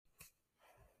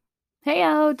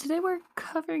Heyo, today we're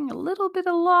covering a little bit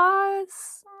of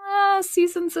loss,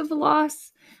 seasons of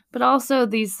loss, but also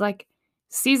these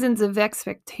seasons of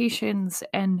expectations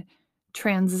and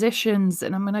transitions.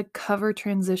 And I'm going to cover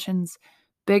transitions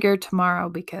bigger tomorrow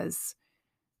because,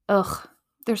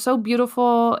 they're so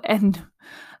beautiful and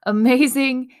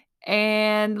amazing.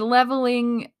 And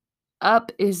leveling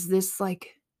up is this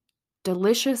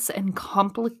delicious and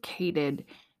complicated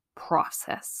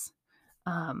process.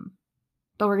 Um,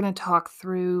 but we're going to talk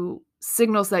through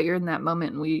signals that you're in that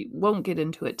moment, and we won't get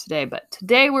into it today. But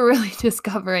today we're really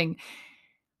discovering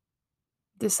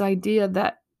this idea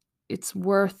that it's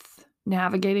worth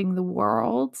navigating the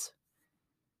world,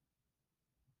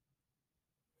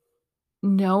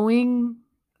 knowing,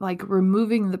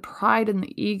 removing the pride and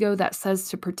the ego that says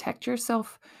to protect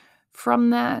yourself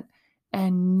from that,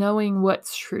 and knowing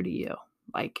what's true to you.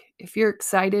 If you're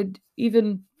excited,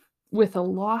 even with a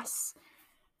loss,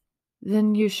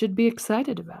 then you should be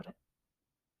excited about it.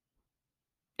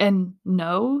 And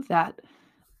know that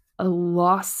a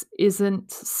loss isn't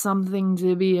something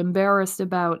to be embarrassed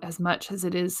about as much as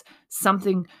it is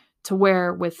something to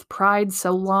wear with pride, so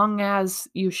long as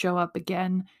you show up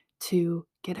again to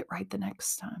get it right the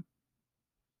next time.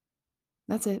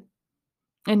 That's it.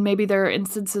 And maybe there are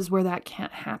instances where that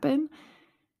can't happen.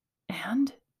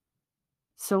 And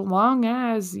so long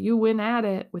as you win at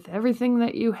it with everything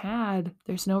that you had,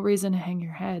 there's no reason to hang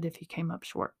your head if you came up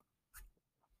short.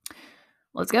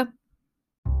 Let's go.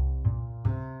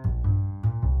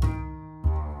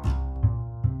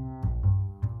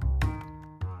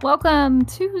 Welcome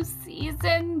to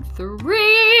season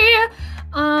 3.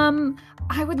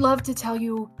 I would love to tell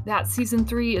you that season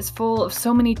 3 is full of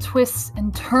so many twists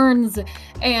and turns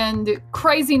and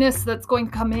craziness that's going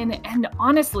to come in, and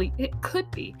honestly, it could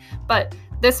be. But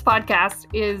this podcast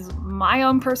is my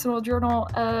own personal journal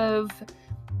of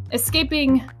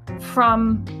escaping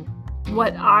from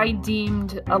what I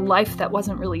deemed a life that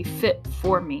wasn't really fit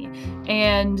for me.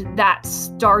 And that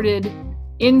started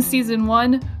in season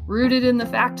 1, rooted in the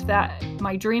fact that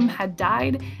my dream had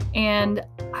died and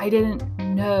I didn't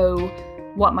know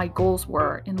what my goals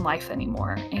were in life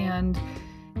anymore. And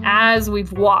as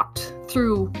we've walked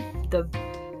through the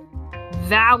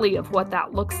valley of what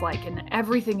that looks like and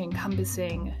everything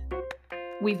encompassing,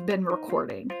 we've been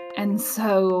recording. And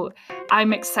so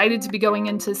I'm excited to be going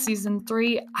into season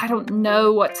 3. I don't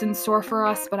know what's in store for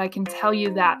us, but I can tell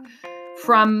you that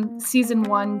from season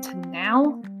 1 to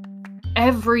now,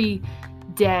 every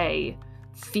day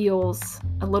feels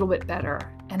a little bit better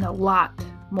and a lot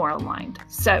more aligned.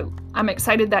 So I'm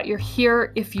excited that you're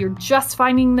here. If you're just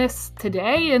finding this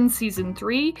today in season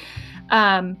 3,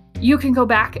 you can go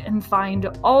back and find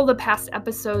all the past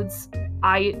episodes.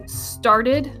 I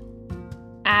started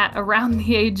at around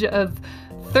the age of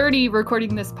 30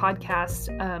 recording this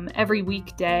podcast every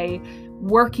weekday,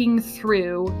 working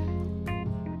through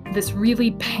this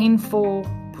really painful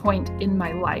point in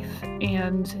my life.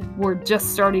 And we're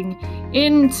just starting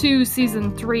into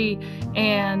season 3,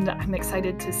 and I'm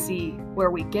excited to see where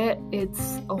we get.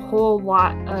 It's a whole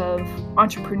lot of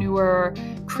entrepreneur,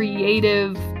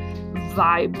 creative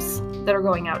vibes that are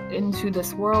going out into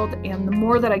this world. And the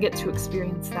more that I get to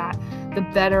experience that, the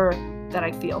better that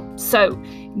I feel. So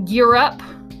gear up,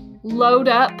 load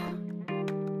up,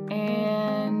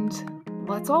 and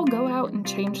let's all go out and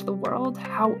change the world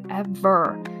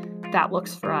however that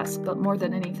looks for us. But more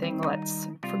than anything, let's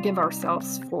forgive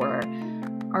ourselves for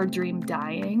our dream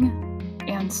dying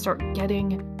and start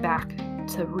getting back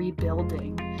to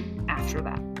rebuilding after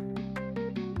that.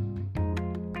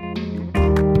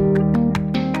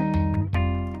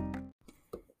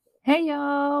 Hey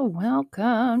y'all,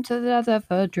 welcome to the Death of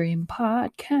a Dream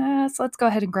podcast. Let's go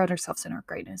ahead and ground ourselves in our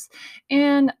greatness.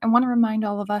 And I want to remind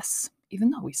all of us,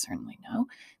 even though we certainly know,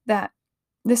 that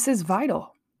this is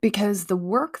vital, because the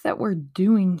work that we're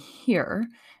doing here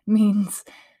means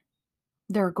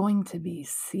there are going to be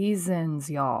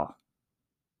seasons, y'all.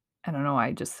 I don't know why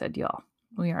I just said y'all.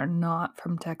 We are not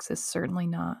from Texas, certainly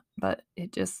not, but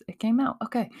it came out.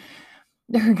 Okay.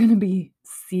 There are going to be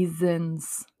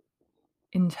seasons,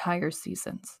 entire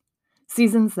seasons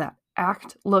that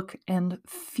act, look, and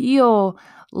feel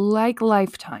like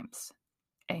lifetimes.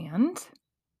 And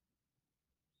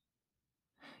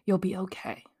you'll be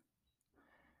okay.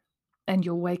 And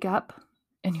you'll wake up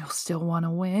and you'll still want to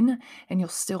win, and you'll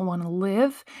still want to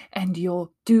live, and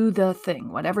you'll do the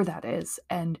thing, whatever that is.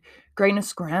 And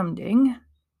greatness grounding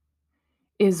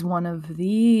is one of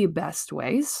the best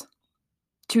ways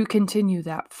to continue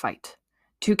that fight,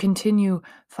 to continue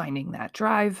finding that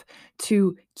drive,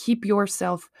 to keep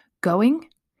yourself going,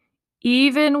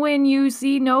 even when you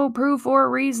see no proof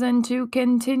or reason to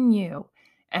continue.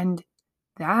 And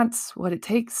That's what it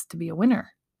takes to be a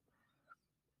winner.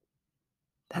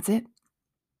 That's it.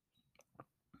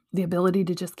 The ability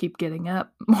to just keep getting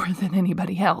up more than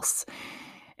anybody else.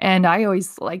 And I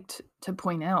always liked to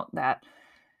point out that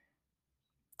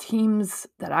teams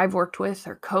that I've worked with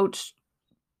or coached,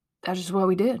 that's just what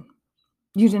we did.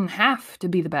 You didn't have to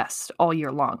be the best all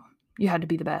year long. You had to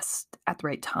be the best at the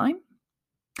right time.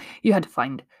 You had to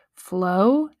find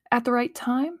flow at the right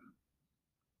time.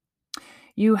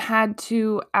 You had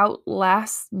to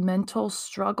outlast mental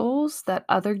struggles that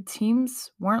other teams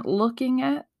weren't looking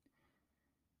at.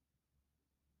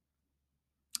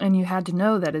 And you had to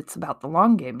know that it's about the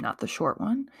long game, not the short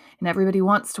one. And everybody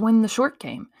wants to win the short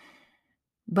game.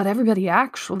 But everybody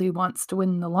actually wants to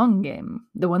win the long game,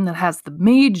 the one that has the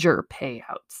major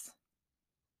payouts.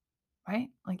 Right?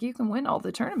 Like, you can win all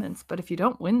the tournaments, but if you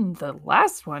don't win the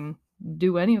last one,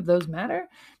 do any of those matter?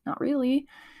 Not really.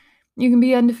 You can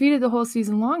be undefeated the whole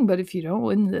season long, but if you don't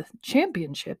win the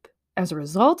championship as a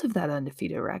result of that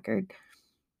undefeated record,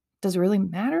 does it really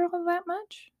matter all that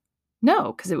much?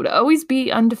 No, because it would always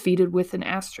be undefeated with an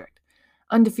asterisk.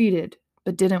 Undefeated,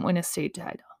 but didn't win a state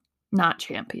title. Not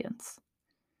champions.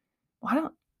 Well, I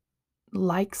don't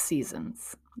like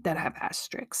seasons that have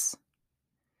asterisks.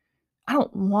 I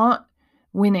don't want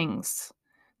winnings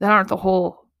that aren't the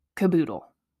whole caboodle.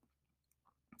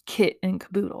 Kit and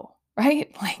caboodle,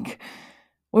 right? Like,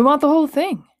 we want the whole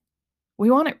thing. We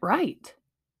want it right.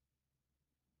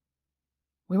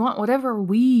 We want whatever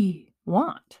we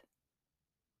want.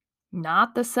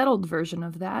 Not the settled version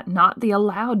of that, not the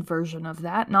allowed version of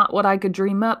that, not what I could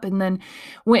dream up and then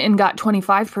went and got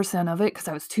 25% of it because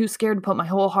I was too scared to put my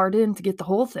whole heart in to get the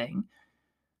whole thing.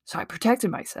 So I protected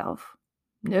myself.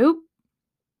 Nope.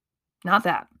 Not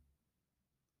that.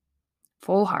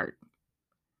 Full heart.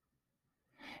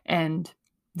 And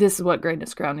this is what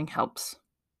greatness grounding helps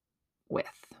with.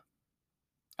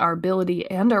 Our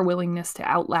ability and our willingness to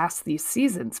outlast these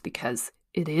seasons, because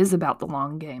it is about the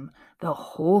long game, the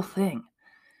whole thing.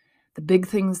 The big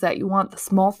things that you want, the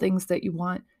small things that you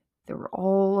want, they're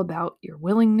all about your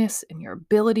willingness and your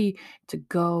ability to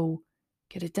go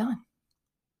get it done.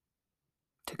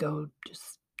 To go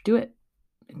just do it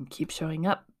and keep showing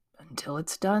up until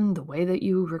it's done the way that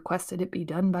you requested it be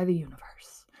done by the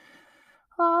universe.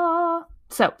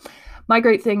 So my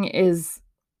great thing is,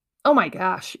 oh my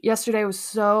gosh, yesterday was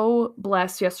so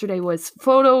blessed. Yesterday was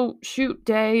photo shoot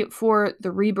day for the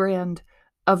rebrand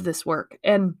of this work.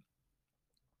 And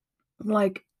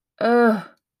like, it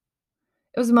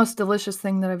was the most delicious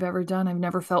thing that I've ever done. I've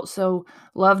never felt so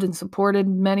loved and supported.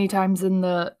 Many times in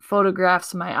the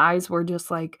photographs, my eyes were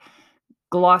just like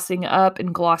glossing up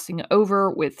and glossing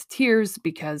over with tears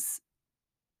because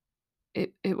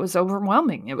it was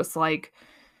overwhelming. It was like,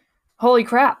 holy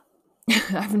crap.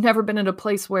 I've never been in a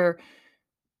place where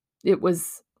it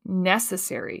was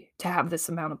necessary to have this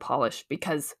amount of polish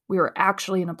because we were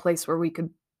actually in a place where we could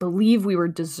believe we were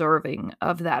deserving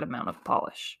of that amount of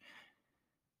polish,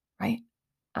 right?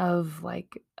 Of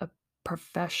like a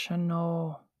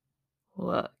professional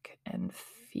look and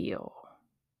feel.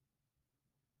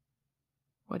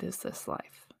 What is this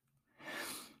life?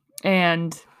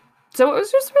 And so it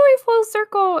was just really full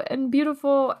circle and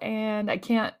beautiful, and I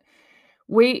can't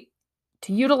wait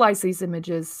to utilize these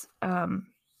images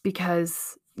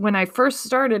because when I first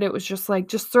started, it was just like,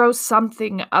 just throw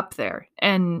something up there.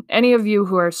 And any of you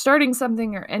who are starting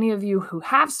something or any of you who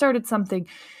have started something,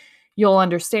 you'll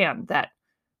understand that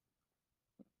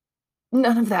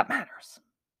none of that matters.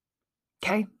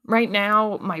 Okay? Right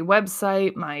now, my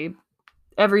website, my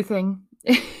everything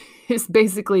is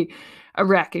basically a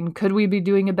wreck. And could we be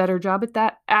doing a better job at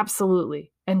that?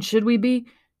 Absolutely. And should we be?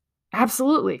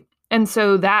 Absolutely. And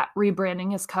so that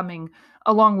rebranding is coming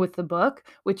along with the book,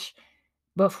 which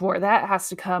before that has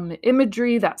to come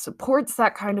imagery that supports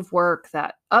that kind of work,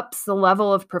 that ups the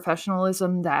level of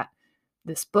professionalism that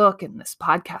this book and this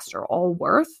podcast are all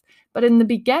worth. But in the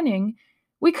beginning,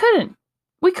 we couldn't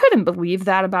believe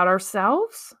that about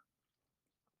ourselves.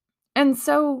 And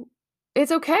so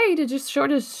it's okay to just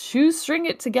sort of shoestring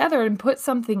it together and put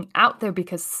something out there,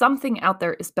 because something out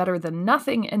there is better than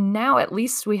nothing. And now at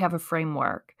least we have a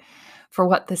framework for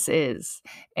what this is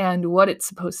and what it's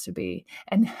supposed to be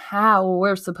and how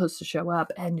we're supposed to show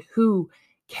up and who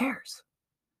cares,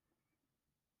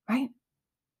 right?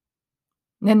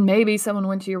 And then maybe someone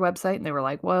went to your website and they were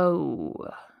like,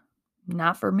 whoa,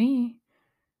 not for me.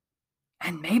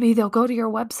 And maybe they'll go to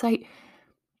your website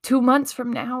 2 months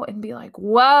from now and be like,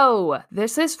 whoa,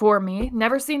 this is for me.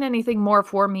 Never seen anything more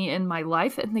for me in my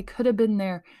life. And they could have been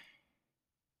there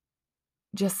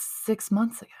just 6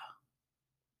 months ago.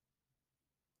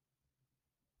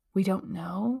 We don't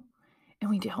know. and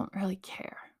we don't really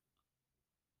care.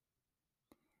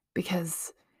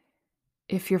 Because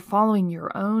if you're following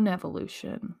your own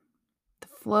evolution, the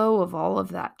flow of all of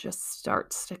that just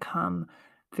starts to come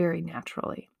very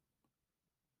naturally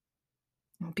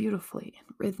and beautifully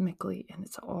and rhythmically. And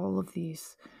it's all of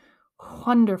these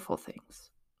wonderful things.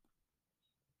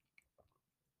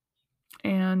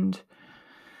 And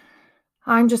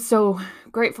I'm just so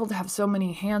grateful to have so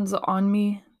many hands on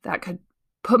me that could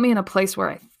put me in a place where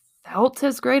I felt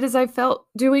as great as I felt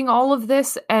doing all of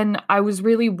this. And I was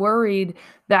really worried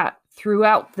that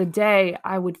throughout the day,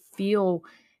 I would feel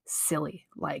silly.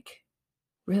 Like,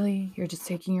 really? You're just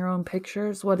taking your own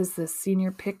pictures? What is this?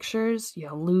 Senior pictures?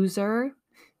 You loser.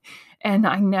 And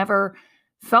I never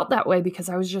felt that way because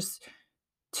I was just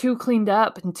too cleaned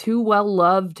up and too well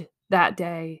loved that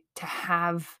day to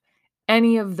have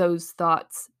any of those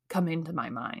thoughts come into my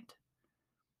mind.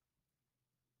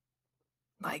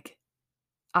 Like,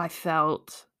 I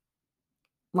felt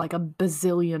like $1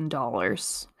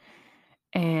 bazillion.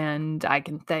 And I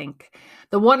can thank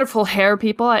the wonderful hair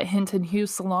people at Hinton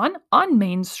Hughes Salon on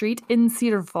Main Street in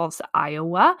Cedar Falls,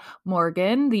 Iowa.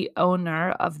 Morgan, the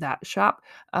owner of that shop,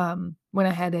 went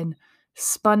ahead and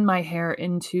spun my hair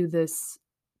into this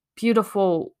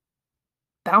beautiful,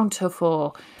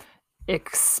 bountiful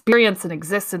experience and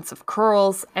existence of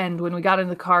curls. And when we got in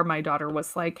the car, my daughter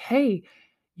was like, "Hey,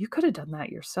 you could have done that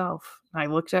yourself." And I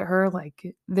looked at her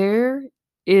like, there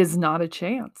is not a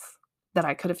chance that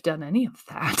I could have done any of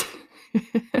that.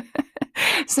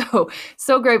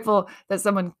 So grateful that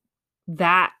someone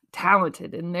that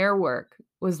talented in their work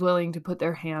was willing to put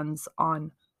their hands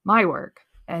on my work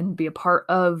and be a part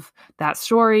of that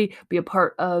story, be a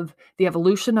part of the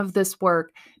evolution of this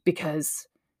work, because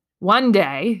one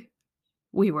day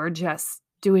we were just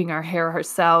doing our hair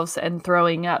ourselves and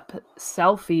throwing up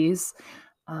selfies.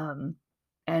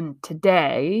 And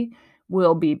today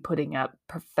we'll be putting up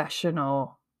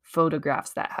professional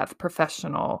photographs that have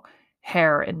professional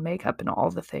hair and makeup and all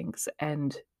the things.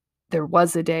 And there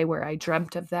was a day where I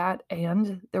dreamt of that.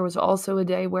 And there was also a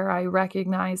day where I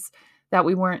recognized that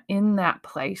we weren't in that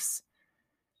place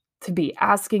to be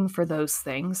asking for those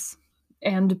things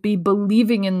and be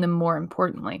believing in them more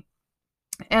importantly.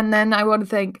 And then I want to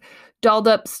thank Dolled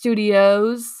Up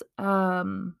Studios,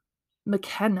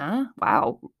 McKenna.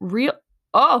 Wow.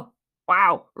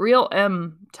 Real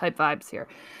M type vibes here.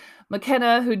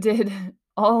 McKenna, who did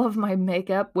all of my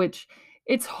makeup, which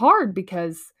it's hard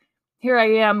because here I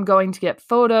am going to get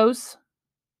photos,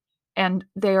 and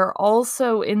they're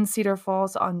also in Cedar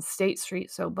Falls on State Street.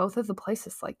 So both of the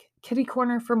places like kitty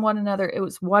corner from one another. It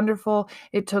was wonderful.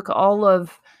 It took all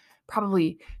of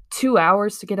probably 2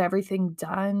 hours to get everything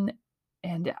done,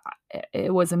 and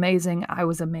it was amazing. I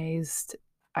was amazed.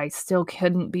 I still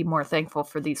couldn't be more thankful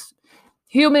for these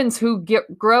humans who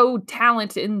grow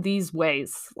talent in these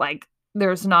ways. Like,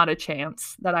 there's not a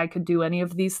chance that I could do any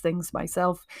of these things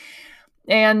myself.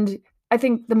 And I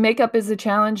think the makeup is a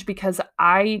challenge because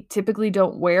I typically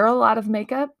don't wear a lot of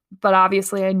makeup, but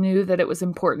obviously I knew that it was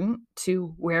important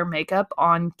to wear makeup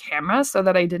on camera so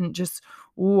that I didn't just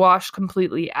wash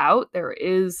completely out. There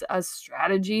is a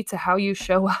strategy to how you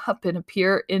show up and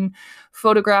appear in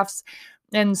photographs.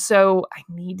 And so I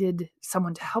needed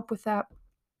someone to help with that.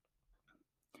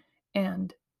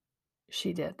 And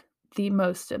she did the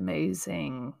most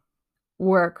amazing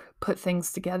work, put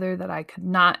things together that I could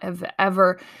not have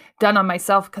ever done on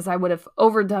myself because I would have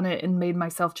overdone it and made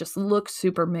myself just look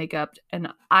super makeup. And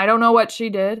I don't know what she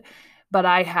did, but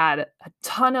I had a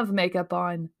ton of makeup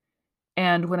on.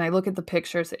 And when I look at the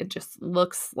pictures, it just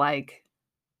looks like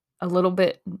a little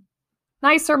bit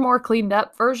nicer, more cleaned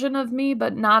up version of me,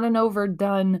 but not an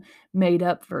overdone, made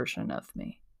up version of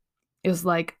me. It was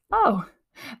like, oh,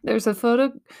 there's a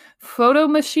photo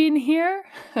machine here.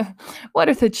 What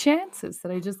are the chances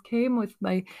that I just came with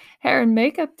my hair and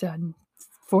makeup done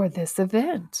for this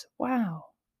event? Wow.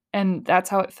 And that's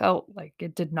how it felt. Like,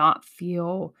 it did not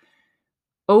feel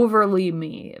overly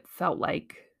me. It felt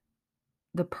like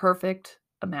the perfect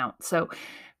amount. So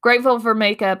grateful for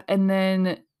makeup. And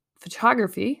then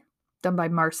photography done by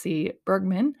Marcy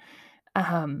Bergman,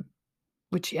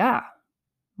 which, yeah,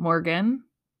 Morgan,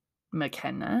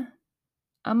 McKenna,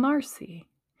 Marcy,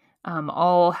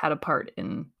 all had a part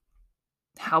in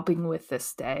helping with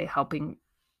this day, helping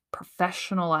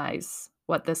professionalize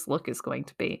what this look is going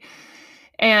to be.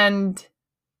 And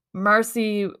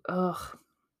Marcy,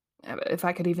 if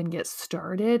I could even get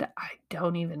started, I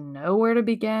don't even know where to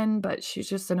begin, but she's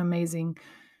just an amazing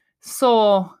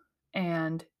soul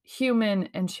and human,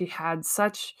 and she had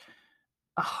such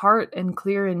a heart and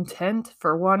clear intent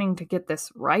for wanting to get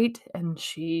this right, and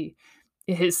she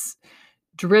is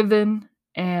driven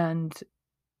and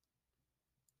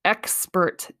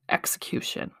expert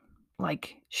execution.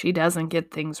 Like, she doesn't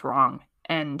get things wrong,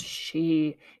 and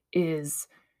she is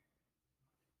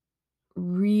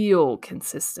real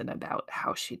consistent about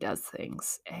how she does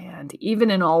things. And even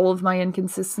in all of my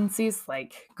inconsistencies,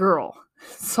 like, girl,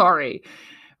 sorry,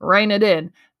 rein it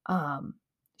in.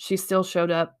 She still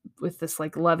showed up with this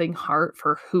like loving heart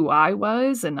for who I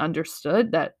was and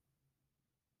understood that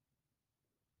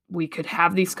we could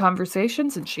have these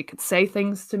conversations and she could say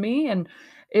things to me. And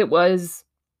it was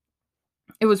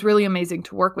really amazing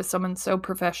to work with someone so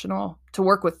professional, to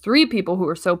work with 3 people who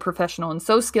are so professional and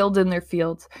so skilled in their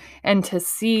fields, and to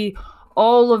see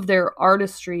all of their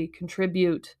artistry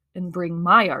contribute and bring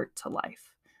my art to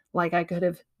life like I could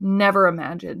have never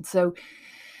imagined. So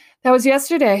that was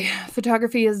yesterday.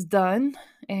 Photography is done,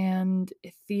 and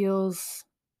it feels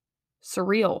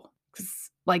surreal because,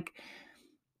 like,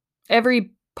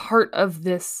 every part of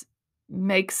this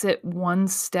makes it one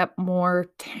step more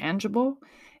tangible.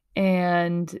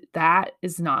 And that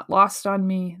is not lost on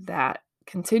me. That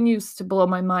continues to blow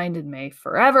my mind and may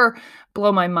forever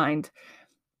blow my mind.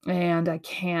 And I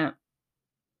can't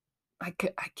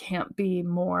be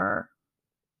more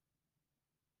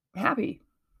happy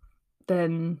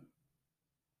than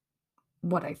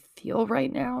what I feel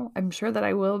right now. I'm sure that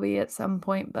I will be at some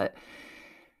point, but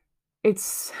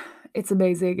it's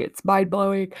amazing. It's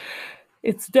mind-blowing.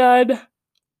 It's done.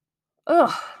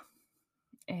 Ugh.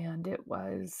 And it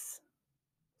was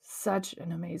such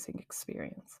an amazing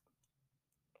experience.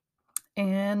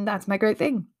 And that's my great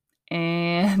thing.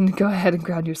 And go ahead and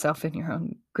ground yourself in your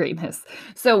own greatness.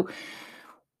 So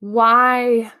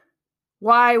why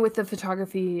with the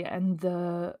photography and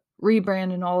the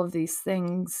rebrand and all of these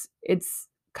things, it's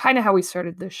kind of how we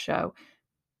started this show.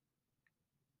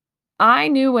 I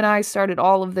knew when I started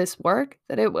all of this work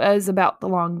that it was about the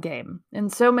long game.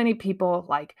 And so many people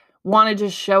like want to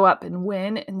just show up and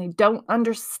win, and they don't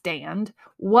understand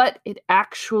what it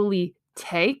actually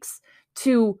takes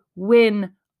to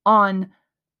win on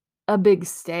a big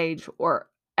stage or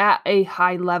at a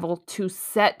high level, to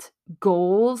set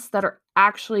goals that are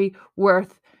actually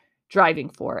worth driving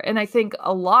for. And I think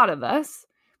a lot of us,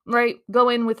 right, go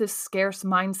in with a scarce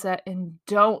mindset and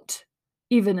don't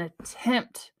even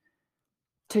attempt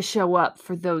to show up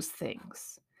for those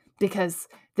things because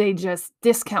they just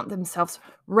discount themselves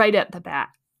right at the bat.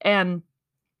 And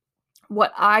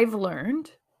what I've learned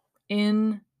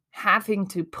in having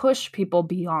to push people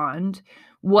beyond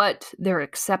what they're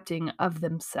accepting of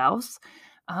themselves,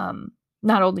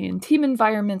 not only in team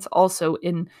environments, also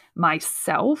in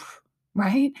myself,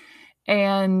 right?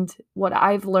 And what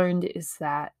I've learned is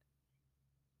that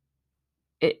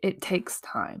it takes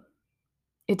time.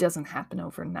 It doesn't happen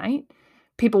overnight.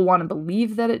 People want to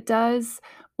believe that it does,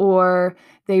 or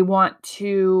they want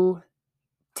to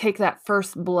take that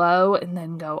first blow and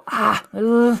then go,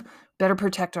 better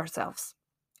protect ourselves.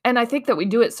 And I think that we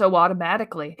do it so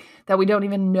automatically that we don't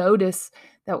even notice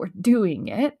that we're doing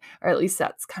it, or at least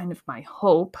that's kind of my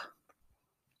hope,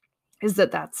 is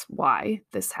that that's why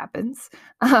this happens.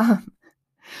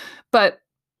 But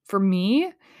for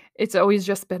me, it's always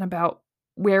just been about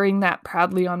wearing that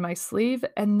proudly on my sleeve,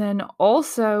 and then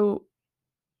also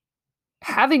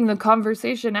having the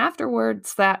conversation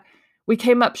afterwards that we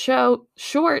came up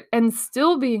short, and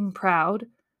still being proud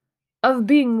of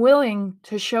being willing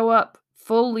to show up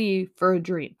fully for a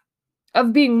dream,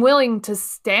 of being willing to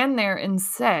stand there and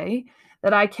say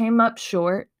that I came up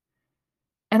short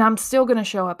and I'm still going to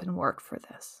show up and work for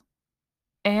this.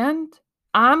 And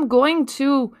I'm going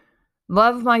to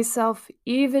love myself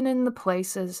even in the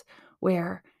places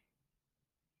where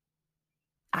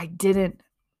I didn't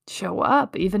show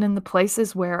up, even in the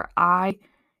places where I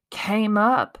came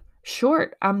up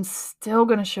short. I'm still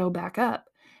going to show back up.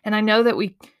 And I know that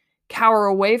we cower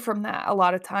away from that a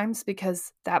lot of times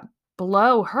because that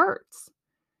blow hurts.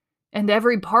 And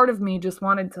every part of me just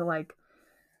wanted to like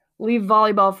leave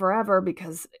volleyball forever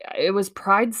because it was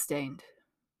pride stained.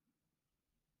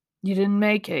 You didn't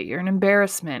make it. You're an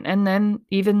embarrassment. And then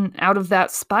even out of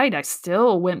that spite, I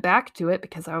still went back to it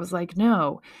because I was like,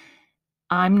 no,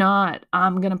 I'm not.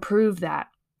 I'm going to prove that.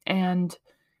 And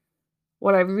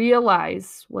what I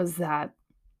realized was that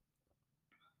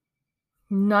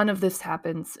none of this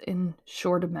happens in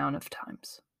short amount of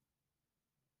times.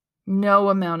 No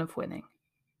amount of winning.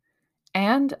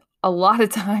 And a lot of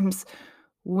times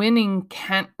winning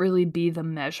can't really be the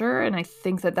measure. And I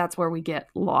think that that's where we get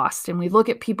lost. And we look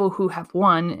at people who have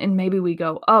won and maybe we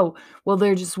go, oh, well,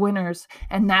 they're just winners.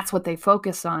 And that's what they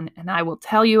focus on. And I will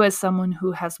tell you, as someone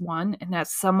who has won and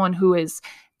as someone who is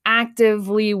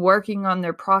actively working on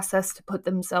their process to put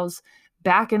themselves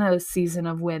back in a season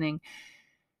of winning,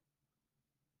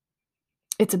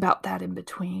 It's about that in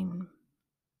between.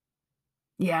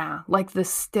 Yeah, like the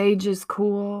stage is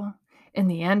cool and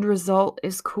the end result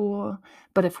is cool,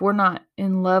 but if we're not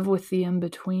in love with the in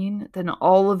between, then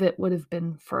all of it would have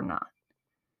been for naught.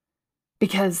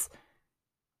 Because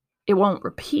it won't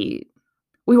repeat.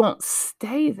 We won't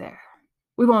stay there.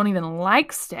 We won't even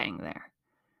like staying there.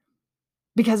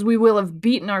 Because we will have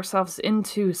beaten ourselves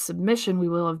into submission. We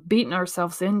will have beaten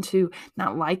ourselves into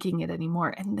not liking it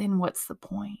anymore. And then what's the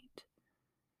point?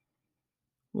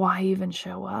 Why even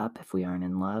show up if we aren't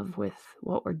in love with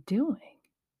what we're doing?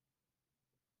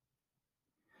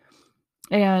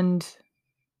 And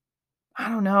I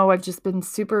don't know, I've just been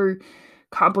super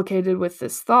complicated with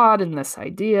this thought and this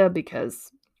idea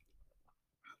because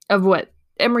of what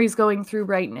Emery's going through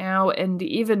right now, and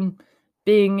even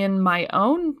being in my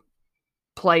own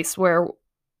place where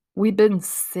we've been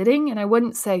sitting, and I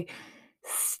wouldn't say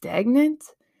stagnant,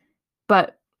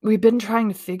 but we've been trying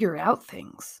to figure out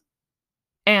things.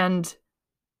 And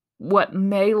what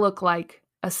may look like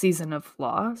a season of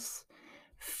loss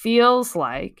feels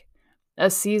like a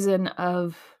season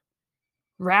of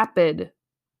rapid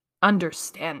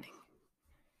understanding.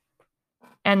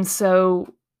 And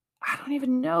so I don't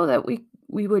even know that we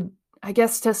would, I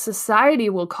guess to society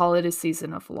we'll call it a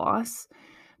season of loss,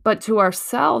 but to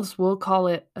ourselves we'll call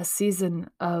it a season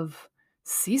of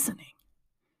seasoning.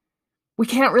 We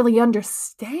can't really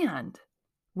understand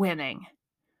winning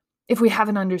if we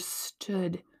haven't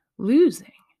understood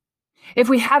losing. If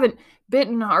we haven't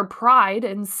bitten our pride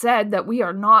and said that we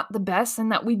are not the best and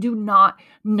that we do not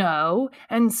know,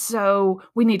 and so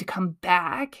we need to come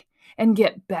back and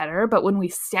get better. But when we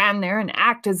stand there and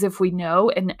act as if we know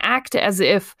and act as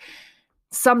if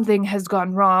something has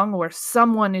gone wrong or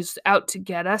someone is out to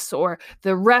get us or the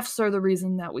refs are the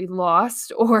reason that we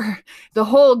lost or the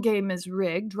whole game is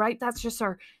rigged, right? That's just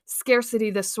our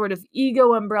scarcity, this sort of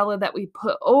ego umbrella that we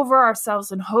put over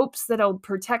ourselves in hopes that it'll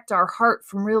protect our heart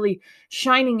from really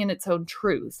shining in its own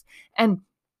truth. And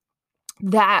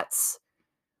that's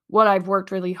what I've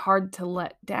worked really hard to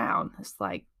let down. It's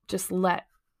like, just let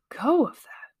go of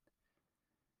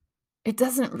that. It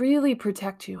doesn't really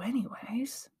protect you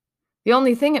anyways. The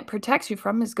only thing it protects you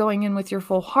from is going in with your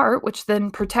full heart, which then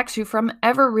protects you from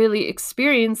ever really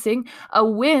experiencing a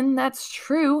win that's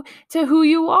true to who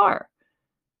you are.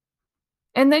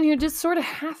 And then you're just sort of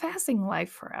half-assing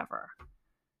life forever.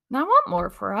 And I want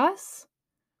more for us.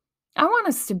 I want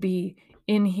us to be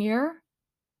in here,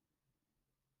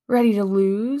 ready to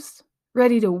lose,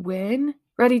 ready to win,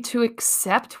 ready to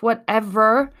accept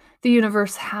whatever the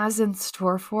universe has in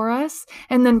store for us,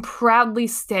 and then proudly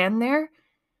stand there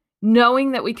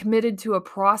knowing that we committed to a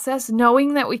process,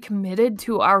 knowing that we committed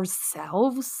to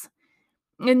ourselves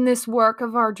in this work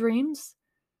of our dreams,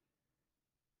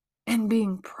 and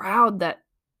being proud that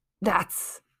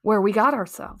that's where we got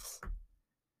ourselves.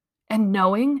 And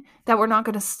knowing that we're not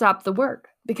going to stop the work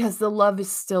because the love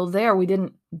is still there. We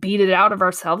didn't beat it out of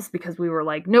ourselves because we were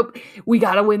like, nope, we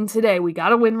got to win today. We got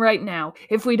to win right now.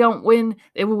 If we don't win,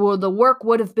 the work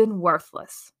would have been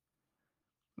worthless.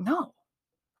 No.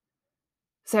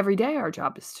 So every day our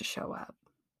job is to show up,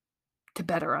 to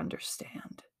better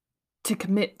understand, to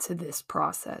commit to this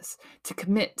process, to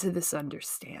commit to this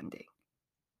understanding.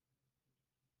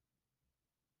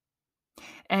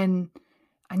 And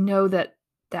I know that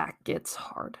that gets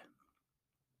hard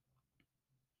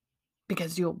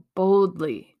because you'll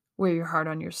boldly wear your heart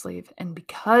on your sleeve. And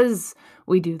because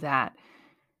we do that,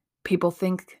 people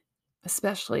think,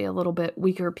 especially a little bit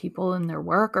weaker people in their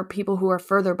work or people who are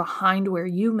further behind where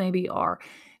you maybe are,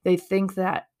 they think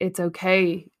that it's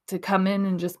okay to come in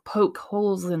and just poke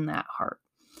holes in that heart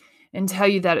and tell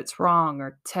you that it's wrong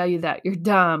or tell you that you're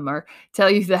dumb or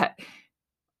tell you that,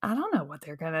 I don't know what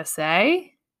they're going to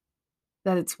say,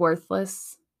 that it's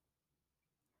worthless.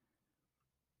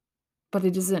 But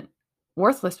it isn't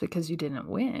worthless because you didn't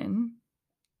win.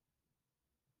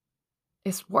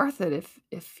 It's worth it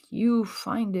if you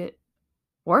find it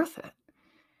worth it,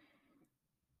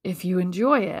 if you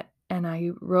enjoy it. And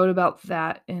I wrote about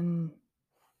that in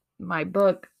my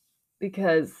book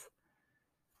because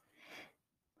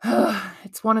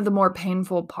it's one of the more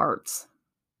painful parts.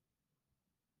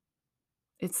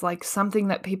 It's like something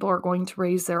that people are going to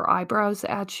raise their eyebrows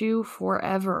at you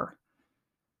forever.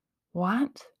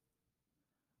 What?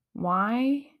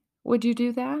 Why would you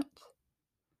do that?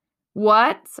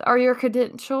 What are your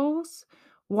credentials?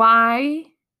 Why?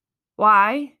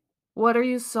 What are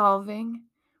you solving?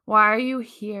 Why are you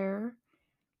here?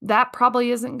 That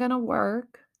probably isn't going to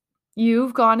work.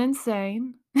 You've gone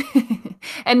insane.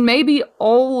 And maybe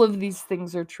all of these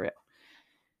things are true.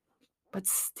 But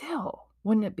still,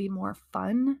 wouldn't it be more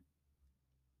fun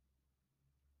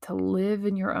to live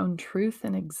in your own truth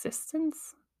and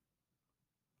existence?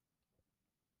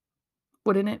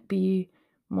 Wouldn't it be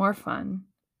more fun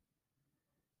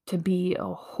to be a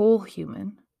whole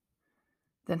human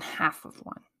than half of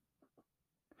one?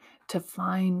 To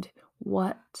find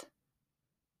what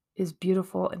is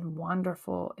beautiful and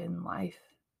wonderful in life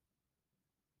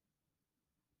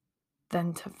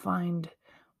than to find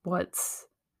what's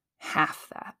half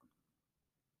that.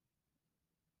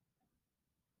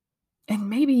 And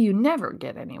maybe you never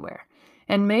get anywhere.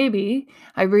 And maybe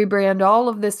I rebrand all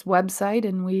of this website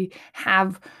and we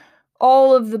have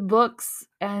all of the books,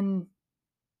 and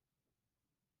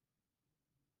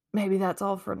maybe that's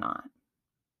all for naught.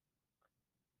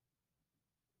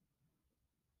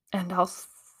 And I'll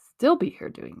still be here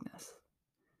doing this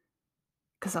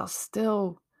because I'll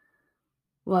still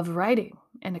love writing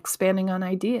and expanding on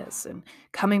ideas and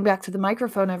coming back to the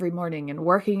microphone every morning and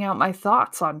working out my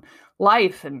thoughts on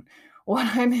life and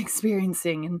what I'm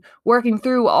experiencing and working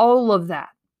through all of that,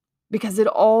 because it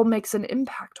all makes an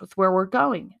impact with where we're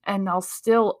going. And I'll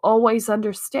still always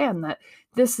understand that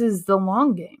this is the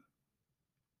long game.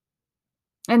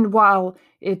 And while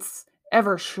it's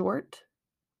ever short,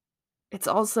 it's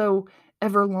also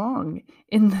ever long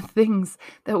in the things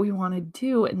that we want to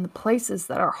do and the places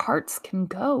that our hearts can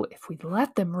go if we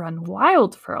let them run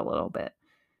wild for a little bit.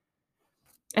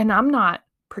 And I'm not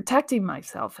protecting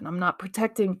myself, and I'm not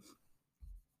protecting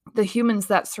the humans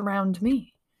that surround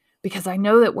me, because I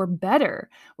know that we're better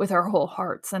with our whole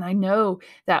hearts. And I know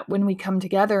that when we come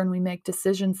together and we make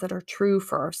decisions that are true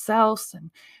for ourselves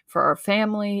and for our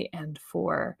family and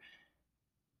for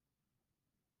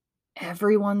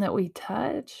everyone that we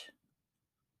touch,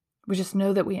 we just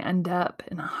know that we end up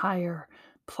in a higher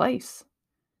place.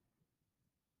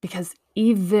 Because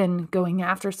even going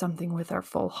after something with our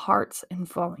full hearts and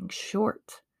falling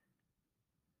short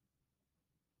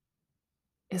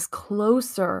is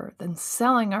closer than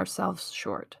selling ourselves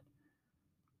short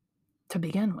to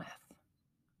begin with.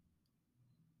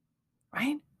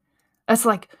 Right? It's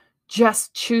like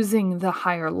just choosing the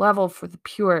higher level for the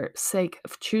pure sake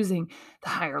of choosing the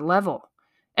higher level,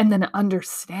 and then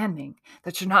understanding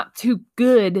that you're not too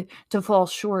good to fall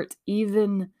short,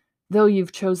 even though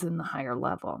you've chosen the higher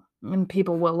level. And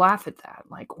people will laugh at that.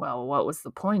 Like, well, what was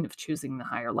the point of choosing the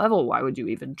higher level? Why would you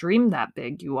even dream that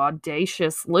big, you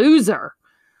audacious loser?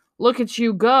 Look at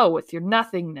you go with your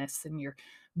nothingness and your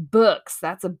books.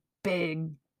 That's a big,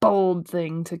 bold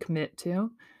thing to commit to.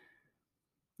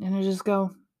 And I just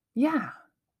go, yeah,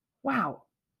 wow,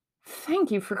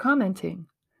 thank you for commenting.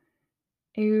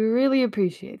 I really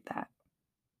appreciate that.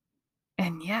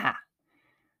 And yeah,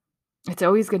 it's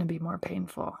always going to be more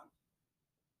painful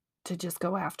to just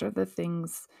go after the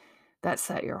things that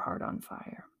set your heart on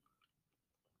fire.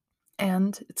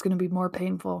 And it's going to be more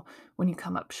painful when you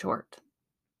come up short.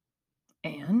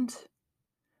 And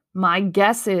my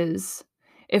guess is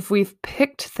if we've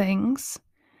picked things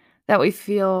that we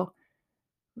feel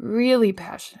really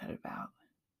passionate about,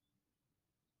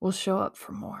 we'll show up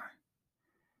for more.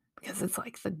 Because it's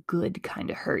like the good kind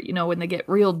of hurt, when they get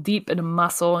real deep in a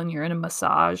muscle and you're in a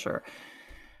massage, or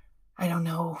I don't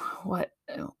know what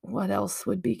else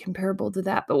would be comparable to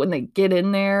that. But when they get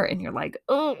in there and you're like,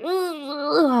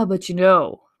 oh, but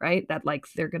right? That like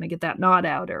they're going to get that knot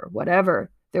out or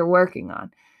whatever they're working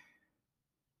on.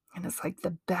 And it's like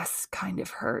the best kind of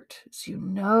hurt is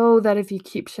that if you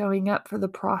keep showing up for the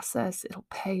process, it'll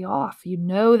pay off.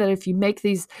 That if you make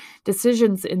these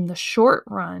decisions in the short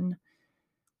run,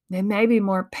 they may be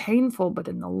more painful, but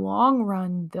in the long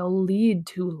run, they'll lead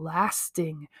to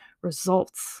lasting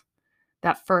results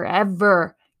that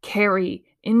forever carry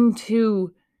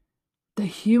into the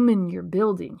human you're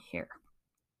building here.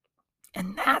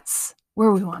 And that's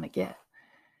where we want to get.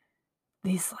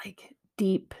 These like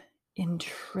deep,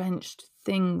 entrenched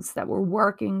things that we're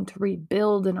working to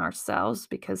rebuild in ourselves,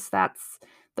 because that's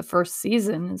the first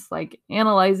season, is like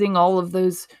analyzing all of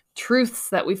those truths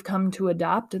that we've come to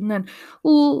adopt and then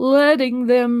letting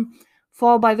them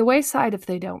fall by the wayside if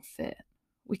they don't fit.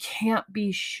 We can't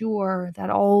be sure that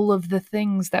all of the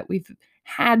things that we've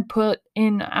had put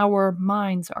in our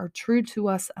minds are true to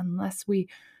us unless we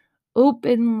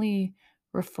openly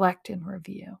reflect and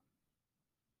review.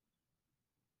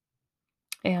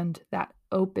 And that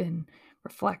open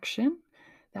reflection,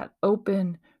 that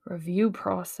open review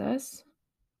process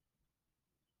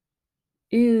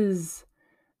is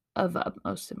of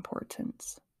utmost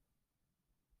importance,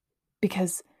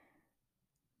 because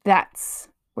that's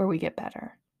where we get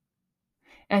better.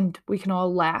 And we can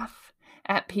all laugh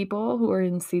at people who are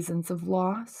in seasons of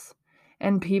loss,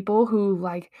 and people who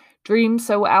like dream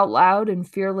so out loud and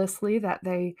fearlessly that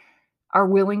they are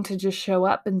willing to just show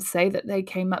up and say that they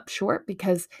came up short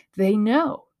because they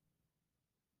know.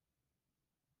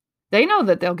 They know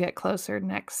that they'll get closer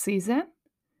next season.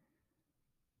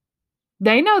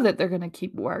 They know that they're going to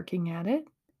keep working at it.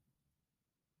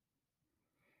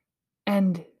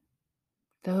 And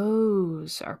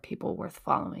those are people worth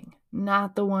following,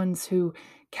 not the ones who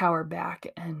cower back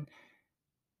and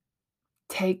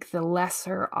take the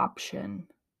lesser option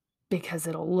because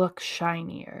it'll look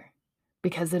shinier,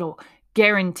 because it'll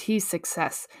guarantee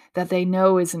success that they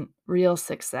know isn't real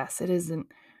success. It isn't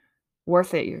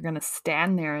worth it. You're going to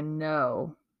stand there and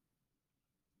know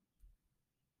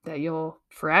that you'll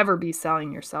forever be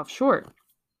selling yourself short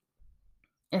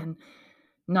and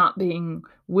not being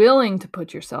willing to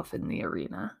put yourself in the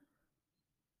arena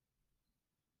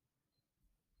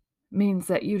means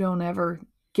that you don't ever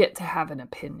get to have an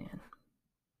opinion,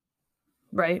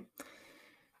 right?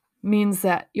 Means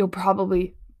that you'll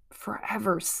probably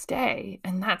forever stay.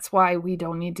 And that's why we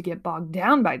don't need to get bogged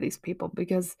down by these people,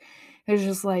 because it's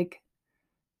just like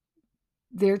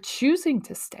they're choosing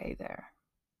to stay there.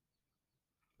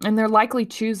 And they're likely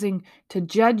choosing to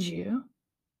judge you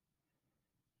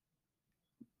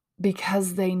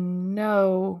because they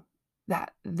know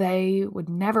that they would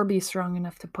never be strong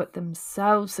enough to put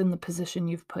themselves in the position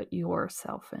you've put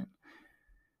yourself in.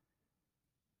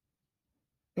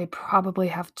 They probably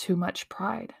have too much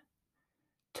pride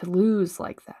to lose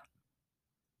like that.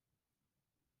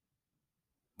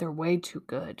 They're way too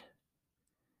good.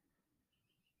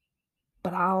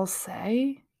 But I'll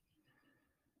say,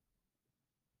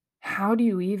 how do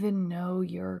you even know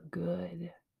you're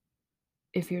good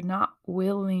if you're not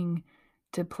willing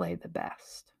to play the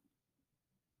best?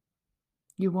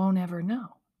 You won't ever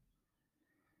know.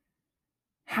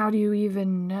 How do you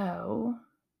even know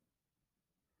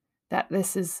that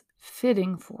this is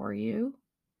fitting for you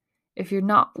if you're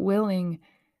not willing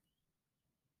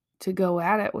to go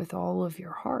at it with all of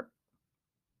your heart?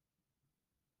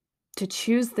 To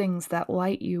choose things that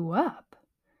light you up?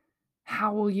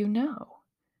 How will you know?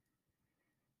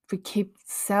 If we keep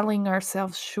selling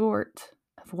ourselves short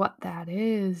of what that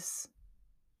is,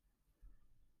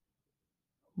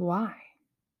 why?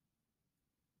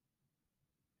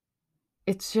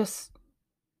 It's just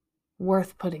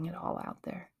worth putting it all out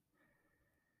there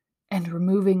and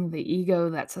removing the ego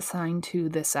that's assigned to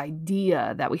this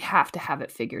idea that we have to have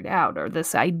it figured out, or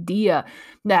this idea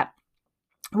that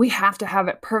we have to have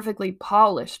it perfectly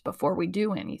polished before we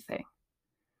do anything.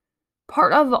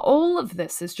 Part of all of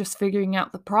this is just figuring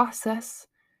out the process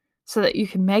so that you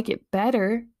can make it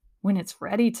better when it's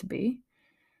ready to be.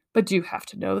 But do you have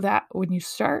to know that when you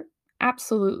start?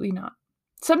 Absolutely not.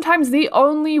 Sometimes the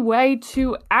only way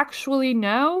to actually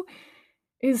know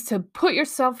is to put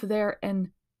yourself there and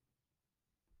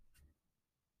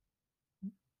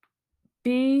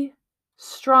be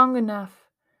strong enough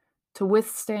to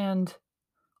withstand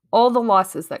all the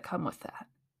losses that come with that.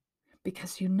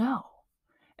 Because you know,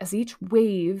 as each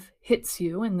wave hits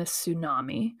you in this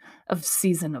tsunami of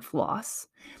season of loss,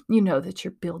 you know that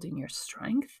you're building your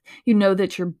strength, you know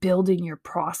that you're building your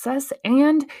process,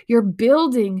 and you're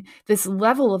building this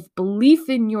level of belief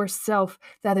in yourself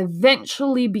that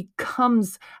eventually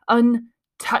becomes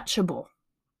untouchable.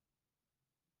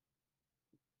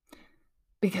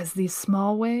 Because these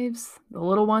small waves, the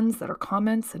little ones that are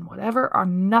comments and whatever, are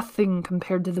nothing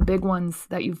compared to the big ones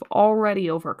that you've already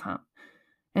overcome.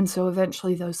 And so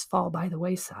eventually those fall by the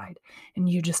wayside and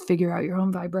you just figure out your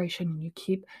own vibration and you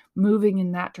keep moving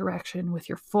in that direction with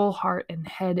your full heart and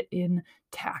head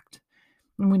intact.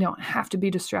 And we don't have to be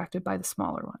distracted by the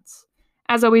smaller ones.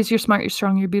 As always, you're smart, you're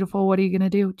strong, you're beautiful. What are you going to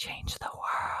do? Change the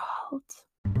world.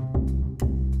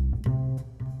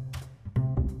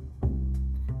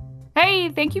 Hey,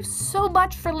 thank you so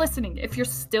much for listening. If you're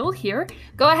still here,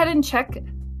 go ahead and check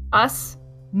it's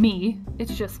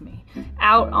just me,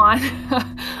 out on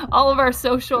all of our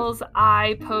socials.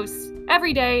 I post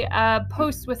every day,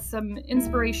 post with some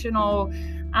inspirational,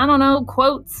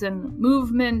 quotes and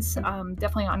movements,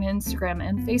 definitely on Instagram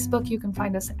and Facebook. You can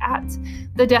find us at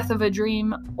The Death of a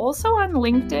Dream, also on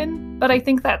LinkedIn, but I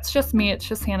think that's just me. It's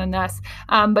just Hannah Nuss.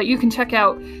 But you can check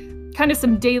out kind of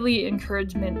some daily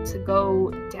encouragement to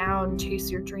go down, chase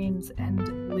your dreams,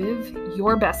 and live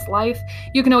your best life.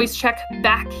 You can always check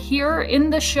back here in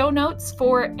the show notes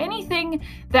for anything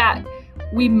that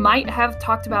we might have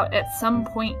talked about at some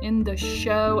point in the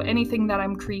show, anything that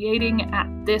I'm creating at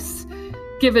this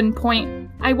given point.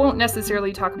 I won't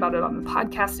necessarily talk about it on the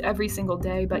podcast every single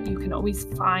day, but you can always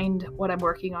find what I'm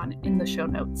working on in the show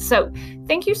notes. So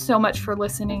thank you so much for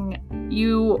listening.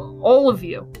 All of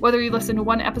you, whether you listen to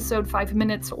one episode, 5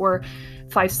 minutes or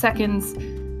 5 seconds,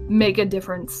 make a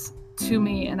difference to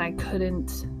me, and I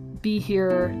couldn't be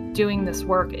here doing this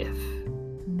work if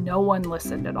no one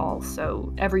listened at all.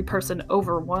 So every person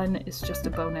over one is just a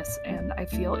bonus, and I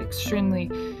feel extremely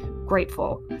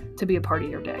grateful to be a part of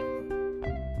your day.